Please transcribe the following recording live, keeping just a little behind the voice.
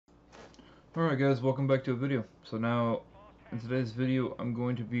Alright guys, welcome back to a video. So now, in today's video, I'm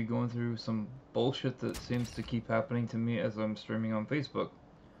going to be going through some bullshit that seems to keep happening to me as I'm streaming on Facebook.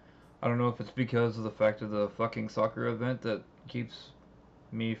 I don't know if it's because of the fact of the fucking soccer event that keeps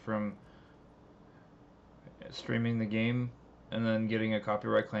me from streaming the game and then getting a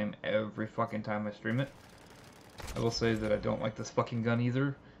copyright claim every fucking time I stream it. I will say that I don't like this fucking gun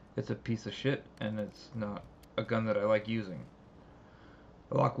either. It's a piece of shit, and it's not a gun that I like using.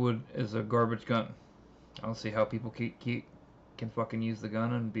 The Lockwood is a garbage gun. I don't see how people can fucking use the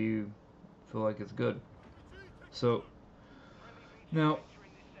gun and feel like it's good. So now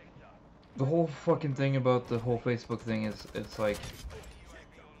the whole fucking thing about the whole Facebook thing is it's like,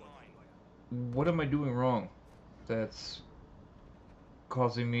 what am I doing wrong that's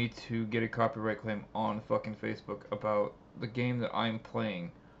causing me to get a copyright claim on fucking Facebook about the game that I'm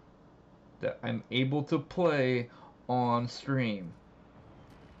playing, that I'm able to play on stream?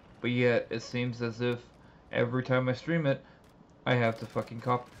 But yet, it seems as if every time I stream it, I have to fucking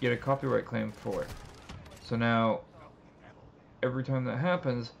get a copyright claim for it. So now, every time that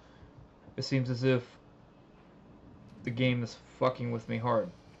happens, it seems as if the game is fucking with me hard.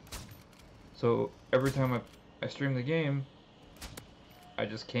 So every time I stream the game, I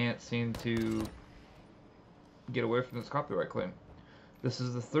just can't seem to get away from this copyright claim. This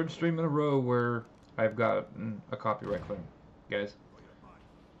is the third stream in a row where I've gotten a copyright claim, guys.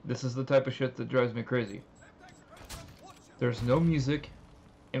 This is the type of shit that drives me crazy. There's no music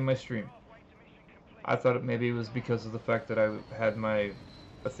in my stream. I thought maybe it was because of the fact that I had my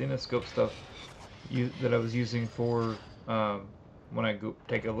Athena-scope stuff that I was using for when I go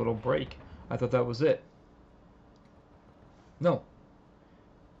take a little break. I thought that was it. No.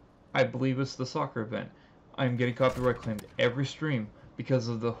 I believe it's the soccer event. I'm getting copyright claimed every stream because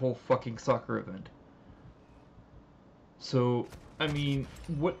of the whole fucking soccer event. So, I mean,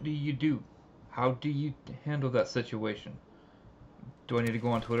 what do you do? How do you handle that situation? Do I need to go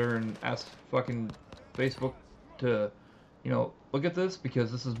on Twitter and ask fucking Facebook to, look at this?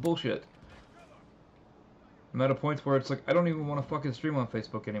 Because this is bullshit. I'm at a point where it's like, I don't even want to fucking stream on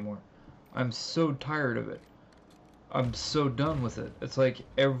Facebook anymore. I'm so tired of it. I'm so done with it. It's like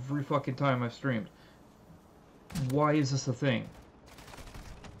every fucking time I've streamed. Why is this a thing?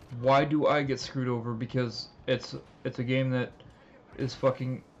 Why do I get screwed over because it's a game that is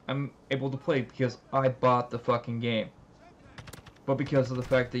fucking I'm able to play because I bought the fucking game. But because of the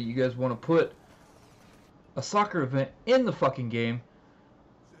fact that you guys want to put a soccer event in the fucking game,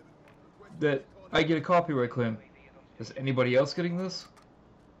 that I get a copyright claim. Is anybody else getting this?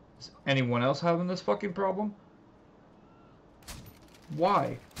 Is anyone else having this fucking problem?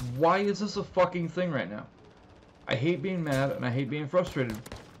 Why? Why is this a fucking thing right now? I hate being mad and I hate being frustrated.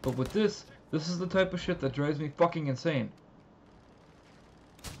 But with this is the type of shit that drives me fucking insane.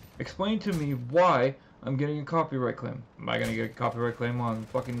 Explain to me why I'm getting a copyright claim. Am I gonna get a copyright claim on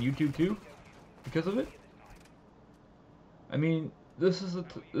fucking YouTube too? Because of it? I mean, this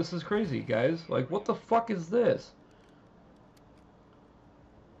is crazy, guys. Like, what the fuck is this?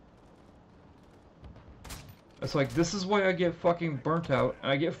 It's like, this is why I get fucking burnt out,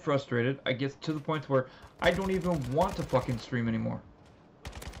 and I get frustrated. I get to the point where I don't even want to fucking stream anymore.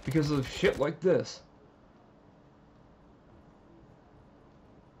 Because of shit like this.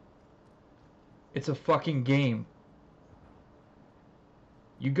 It's a fucking game.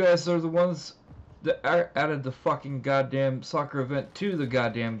 You guys are the ones that added the fucking goddamn soccer event to the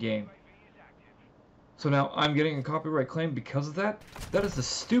goddamn game. So now I'm getting a copyright claim because of that? That is the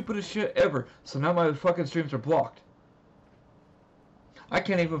stupidest shit ever. So now my fucking streams are blocked. I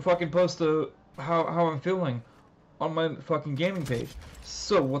can't even fucking post how I'm feeling on my fucking gaming page.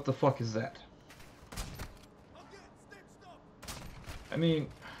 So what the fuck is that? I mean,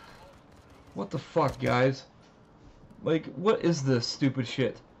 what the fuck, guys? Like, what is this stupid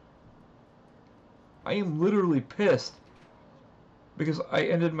shit? I am literally pissed because I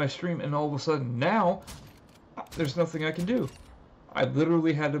ended my stream and all of a sudden now there's nothing I can do. I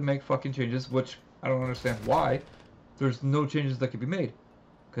literally had to make fucking changes, which I don't understand why. There's no changes that can be made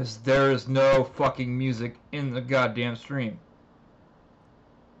because there is no fucking music in the goddamn stream.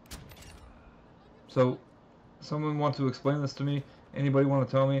 So, someone want to explain this to me? Anybody want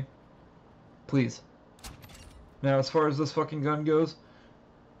to tell me? Please. Now, as far as this fucking gun goes,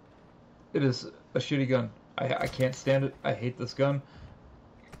 it is a shitty gun. I can't stand it. I hate this gun.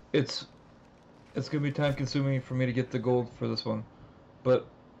 It's gonna be time consuming for me to get the gold for this one, but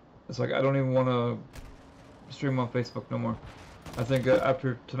it's like I don't even want to stream on Facebook no more. I think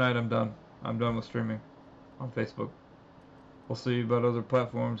after tonight I'm done. I'm done with streaming on Facebook. We'll see about other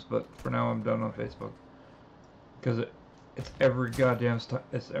platforms, but for now I'm done on Facebook because it's every goddamn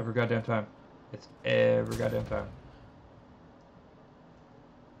time. It's every goddamn time.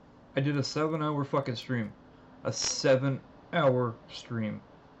 I did a 7-hour fucking stream. A 7-hour stream.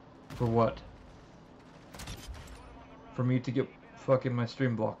 For what? For me to get fucking my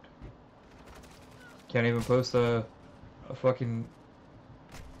stream blocked. Can't even post a fucking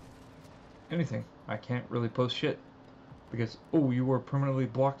anything. I can't really post shit. Because, oh, you were permanently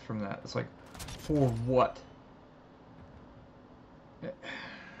blocked from that. It's like, for what?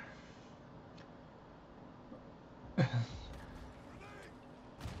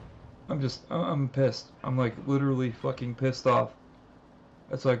 I'm pissed. I'm like literally fucking pissed off.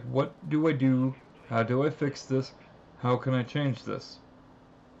 It's like, what do I do? How do I fix this? How can I change this?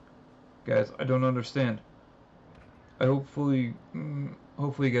 Guys, I don't understand. Hopefully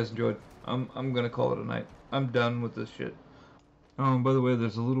you guys enjoyed. I'm gonna call it a night. I'm done with this shit. Oh, and by the way,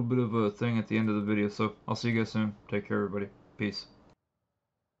 there's a little bit of a thing at the end of the video, so I'll see you guys soon. Take care, everybody. Peace.